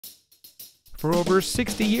For over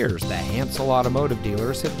 60 years, the Hansel Automotive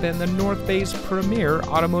Dealers have been the North Bay's premier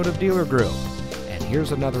automotive dealer group. And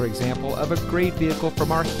here's another example of a great vehicle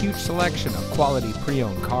from our huge selection of quality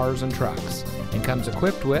pre-owned cars and trucks. And comes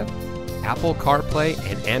equipped with Apple CarPlay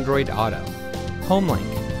and Android Auto,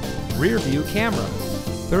 HomeLink, rear view camera,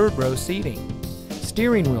 third row seating,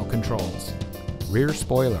 steering wheel controls, rear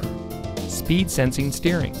spoiler, speed sensing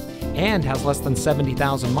steering, and has less than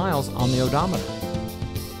 70,000 miles on the odometer.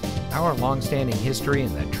 Our long-standing history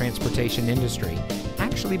in the transportation industry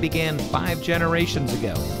actually began 5 generations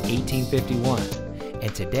ago in 1851,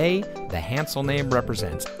 and today the Hansel name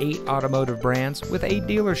represents 8 automotive brands with 8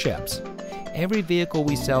 dealerships. Every vehicle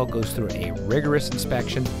we sell goes through a rigorous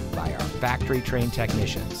inspection by our factory-trained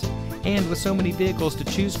technicians, and with so many vehicles to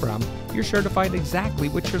choose from, you're sure to find exactly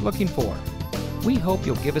what you're looking for. We hope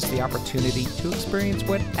you'll give us the opportunity to experience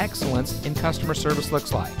what excellence in customer service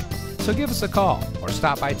looks like. So give us a call or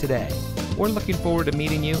stop by today. We're looking forward to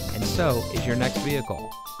meeting you, and so is your next vehicle.